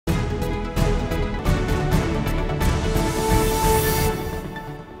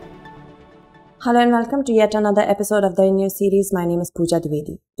Hello and welcome to yet another episode of the new series. My name is Pooja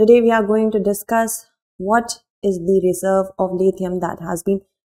Dwivedi. Today we are going to discuss what is the reserve of lithium that has been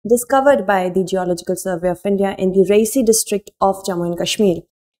discovered by the Geological Survey of India in the Reasi district of Jammu and Kashmir.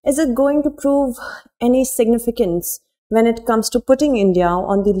 Is it going to prove any significance when it comes to putting India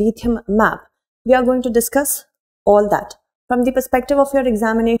on the lithium map? We are going to discuss all that. From the perspective of your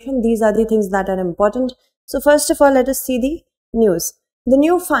examination, these are the things that are important. So first of all, let us see the news. The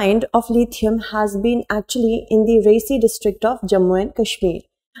new find of lithium has been actually in the Reasi district of Jammu and Kashmir,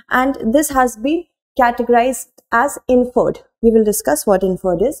 and this has been categorized as inferred. We will discuss what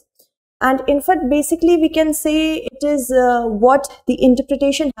inferred is. And inferred, basically we can say it is what the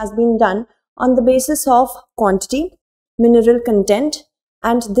interpretation has been done on the basis of quantity, mineral content,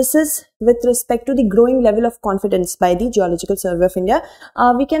 and this is with respect to the growing level of confidence by the Geological Survey of India.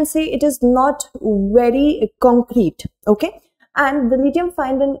 We can say it is not very concrete, okay? And the lithium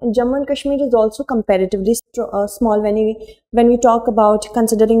find in Jammu and Kashmir is also comparatively small when we talk about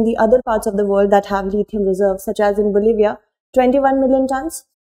considering the other parts of the world that have lithium reserves, such as in Bolivia, 21 million tons,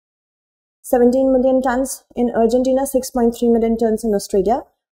 17 million tons in Argentina, 6.3 million tons in Australia,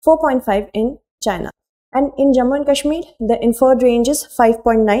 4.5 in China. And in Jammu and Kashmir, the inferred range is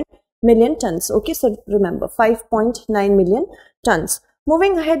 5.9 million tons. Okay, so remember, 5.9 million tons.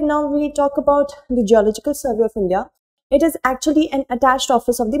 Moving ahead now, we talk about the Geological Survey of India. It is actually an attached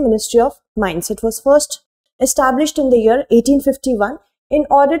office of the Ministry of Mines. It was first established in the year 1851 in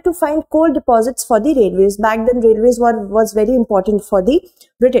order to find coal deposits for the railways. Back then, railways was very important for the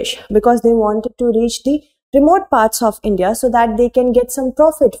British because they wanted to reach the remote parts of India so that they can get some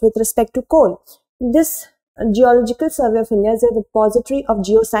profit with respect to coal. This Geological Survey of India is a repository of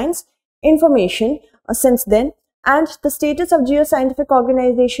geoscience information since then, and the status of geoscientific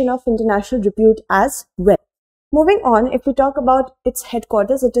organization of international repute as well. Moving on, if we talk about its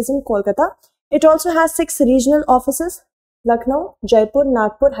headquarters, it is in Kolkata. It also has 6 regional offices: Lucknow, Jaipur,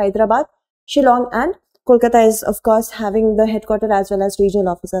 Nagpur, Hyderabad, Shillong, and Kolkata is of course having the headquarters as well as regional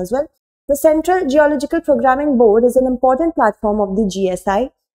office as well. The Central Geological Programming Board is an important platform of the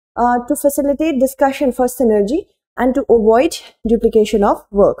GSI to facilitate discussion for synergy and to avoid duplication of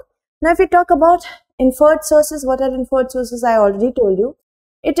work. Now, if we talk about inferred sources, what are inferred sources? I already told you.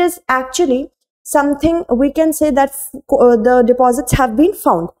 It is actually something we can say that the deposits have been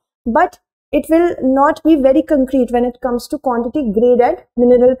found, but it will not be very concrete when it comes to quantity, grade, and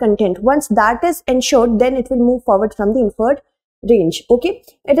mineral content. Once that is ensured, then it will move forward from the inferred range. Okay,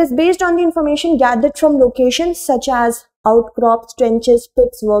 it is based on the information gathered from locations such as outcrops, trenches,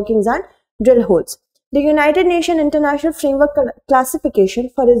 pits, workings, and drill holes. The United Nations International Framework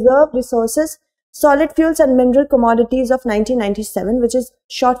Classification for Reserve Resources, Solid Fuels and Mineral Commodities of 1997, which is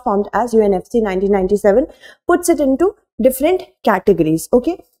short formed as UNFC 1997, puts it into different categories.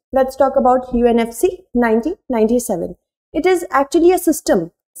 Okay, let's talk about UNFC 1997. It is actually a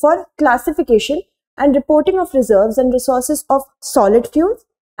system for classification and reporting of reserves and resources of solid fuels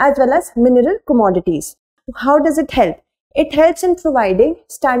as well as mineral commodities. How does it help? It helps in providing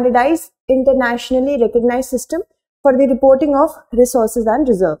standardized, internationally recognized system for the reporting of resources and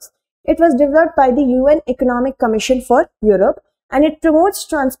reserves. It was developed by the UN Economic Commission for Europe, and it promotes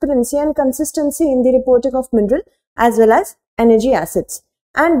transparency and consistency in the reporting of mineral as well as energy assets.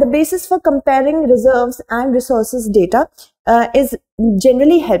 And the basis for comparing reserves and resources data is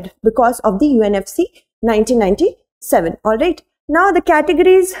generally held because of the UNFC 1997. All right. Now the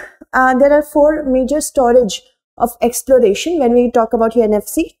categories, there are 4 major storage of exploration when we talk about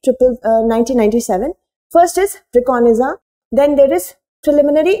UNFC 1997. First is reconnaissance, then there is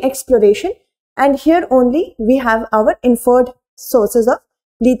preliminary exploration, and here only we have our inferred sources of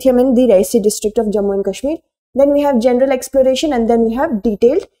lithium in the Reasi district of Jammu and Kashmir. Then we have general exploration, and then we have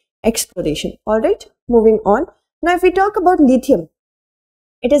detailed exploration. All right, moving on. Now, if we talk about lithium,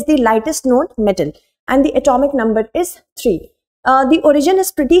 it is the lightest known metal, and the atomic number is 3. The origin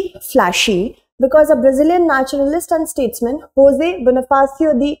is pretty flashy because a Brazilian naturalist and statesman, José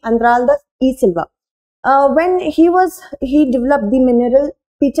Bonifácio de Andrade e Silva, when he developed the mineral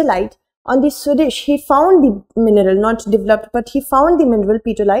petrolite on the Swedish, he found the mineral, not developed, but he found the mineral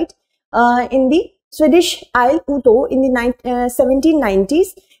petrolite in the Swedish 𝐈𝐾𝐒 in the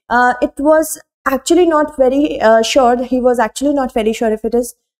 1790s. It was actually not very sure, he was actually not very sure if it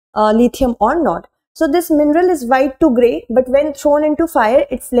is lithium or not. So this mineral is white to grey, but when thrown into fire,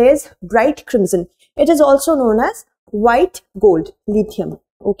 it flares bright crimson. It is also known as white gold lithium,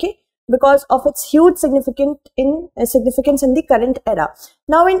 okay, because of its huge significance in the current era.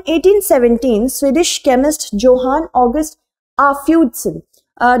 Now in 1817, Swedish chemist Johan August Arfjudsen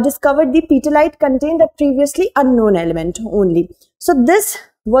discovered the petrolite contained a previously unknown element only. So this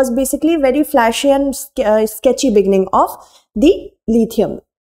was basically very flashy and sketchy beginning of the lithium.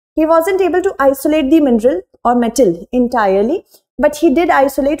 He wasn't able to isolate the mineral or metal entirely, but he did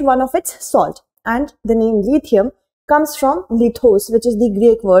isolate one of its salt, and the name lithium comes from lithos, which is the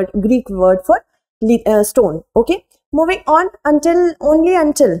Greek word for stone. Okay, moving on, only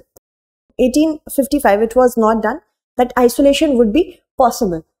until 1855 it was not done that isolation would be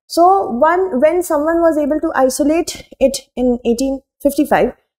possible. So when someone was able to isolate it in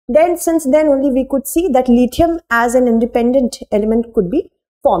 1855, then since then only we could see that lithium as an independent element could be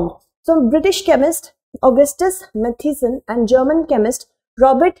formed. So British chemist Augustus Matheson and German chemist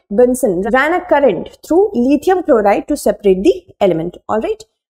Robert Bunsen ran a current through lithium chloride to separate the element. Alright,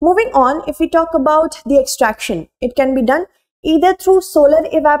 moving on, if we talk about the extraction, it can be done either through solar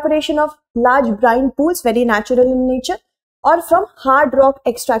evaporation of large brine pools, very natural in nature, or from hard rock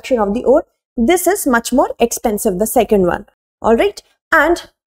extraction of the ore. This is much more expensive, the second one. Alright, and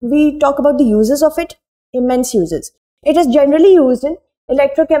we talk about the uses of it, immense uses. It is generally used in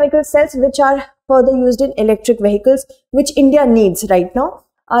electrochemical cells, which are further used in electric vehicles, which India needs right now.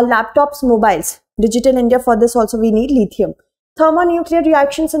 Laptops, mobiles, digital India, for this also we need lithium. Thermonuclear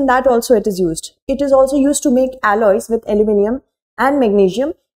reactions, in that also it is used. It is also used to make alloys with aluminium and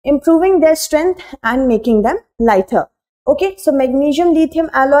magnesium, improving their strength and making them lighter. Okay, so magnesium lithium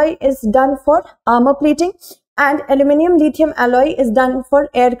alloy is done for armor plating, and aluminium lithium alloy is done for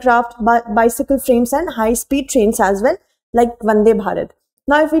aircraft, bicycle frames and high-speed trains as well, like Vande Bharat.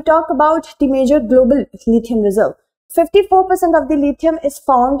 Now, if we talk about the major global lithium reserve, 54% of the lithium is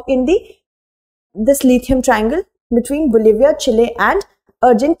found in this lithium triangle between Bolivia, Chile and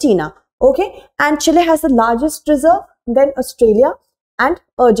Argentina. Okay, and Chile has the largest reserve, then Australia and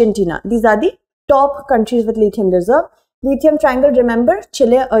Argentina. These are the top countries with lithium reserve. Lithium triangle, remember,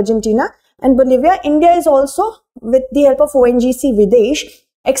 Chile, Argentina and Bolivia. India is also, with the help of ONGC Videsh,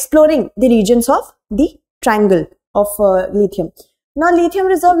 exploring the regions of the triangle of lithium. Now, lithium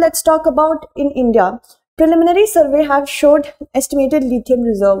reserve, let's talk about in India. Preliminary survey have showed estimated lithium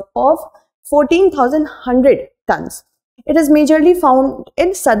reserve of 14,100 tons. It is majorly found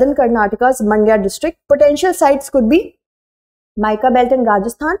in southern Karnataka's Mandya district. Potential sites could be mica belt in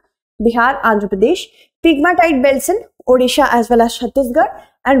Rajasthan, Bihar, Andhra Pradesh, pegmatite belts in Odisha as well as Chhattisgarh,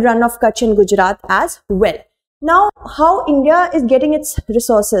 and run of Kutch in Gujarat as well. Now, how India is getting its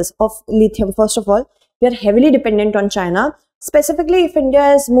resources of lithium? First of all, we are heavily dependent on China. Specifically, if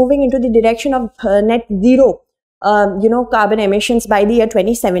India is moving into the direction of net zero, carbon emissions by the year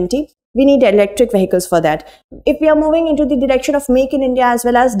 2070, we need electric vehicles for that. If we are moving into the direction of Make in India as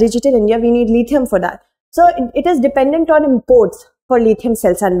well as Digital India, we need lithium for that. So it is dependent on imports for lithium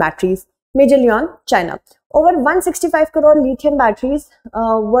cells and batteries, majorly on China. Over 165 crore lithium batteries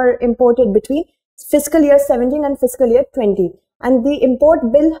were imported between fiscal year 17 and fiscal year 20, and the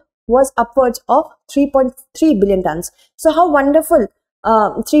import bill was upwards of 3.3 billion tons. So how wonderful,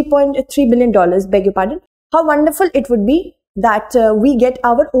 $3.3 billion, beg your pardon, how wonderful it would be that we get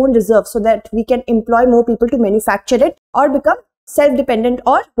our own reserve so that we can employ more people to manufacture it or become self-dependent,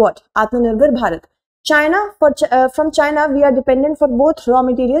 or what? Atmanirbhar Bharat. From China, we are dependent for both raw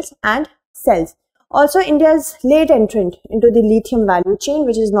materials and cells. Also, India is late entrant into the lithium value chain,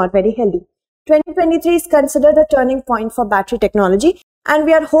 which is not very healthy. 2023 is considered a turning point for battery technology, and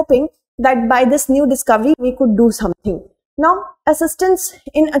we are hoping that by this new discovery, we could do something. Now, assistance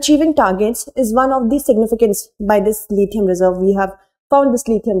in achieving targets is one of the significance by this lithium reserve. We have found this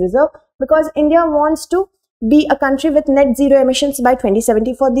lithium reserve because India wants to be a country with net zero emissions by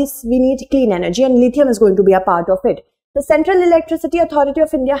 2070. For this, we need clean energy, and lithium is going to be a part of it. The Central Electricity Authority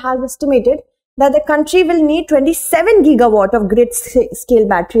of India has estimated that the country will need 27 gigawatt of grid-scale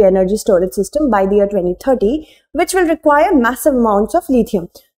battery energy storage system by the year 2030, which will require massive amounts of lithium.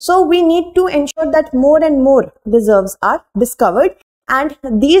 So we need to ensure that more and more reserves are discovered, and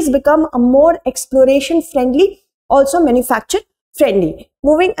these become a more exploration-friendly, also manufacture-friendly.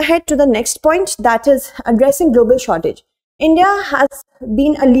 Moving ahead to the next point, that is addressing global shortage. India has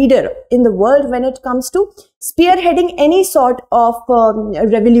been a leader in the world when it comes to spearheading any sort of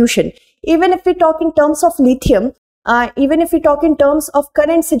revolution. Even if we talk in terms of lithium, even if we talk in terms of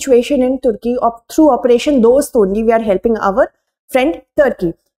current situation in Turkey, through Operation Dost only, we are helping our friend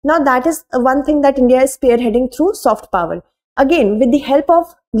Turkey. Now, that is one thing that India is spearheading through soft power. Again, with the help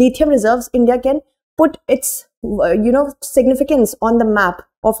of lithium reserves, India can put its significance on the map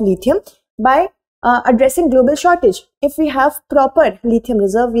of lithium by addressing global shortage. If we have proper lithium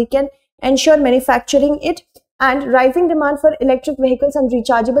reserve, we can ensure manufacturing it, and rising demand for electric vehicles and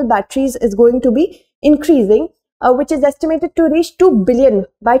rechargeable batteries is going to be increasing, which is estimated to reach 2 billion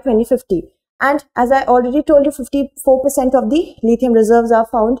by 2050. And as I already told you, 54% of the lithium reserves are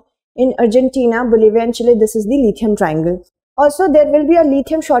found in Argentina, Bolivia and Chile. This is the lithium triangle. Also, there will be a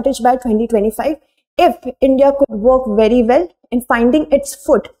lithium shortage by 2025 if India could work very well in finding its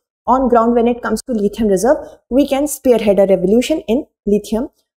foot on ground when it comes to lithium reserve. We can spearhead a revolution in lithium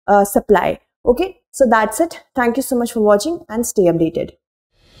supply. Okay, so that's it. Thank you so much for watching and stay updated.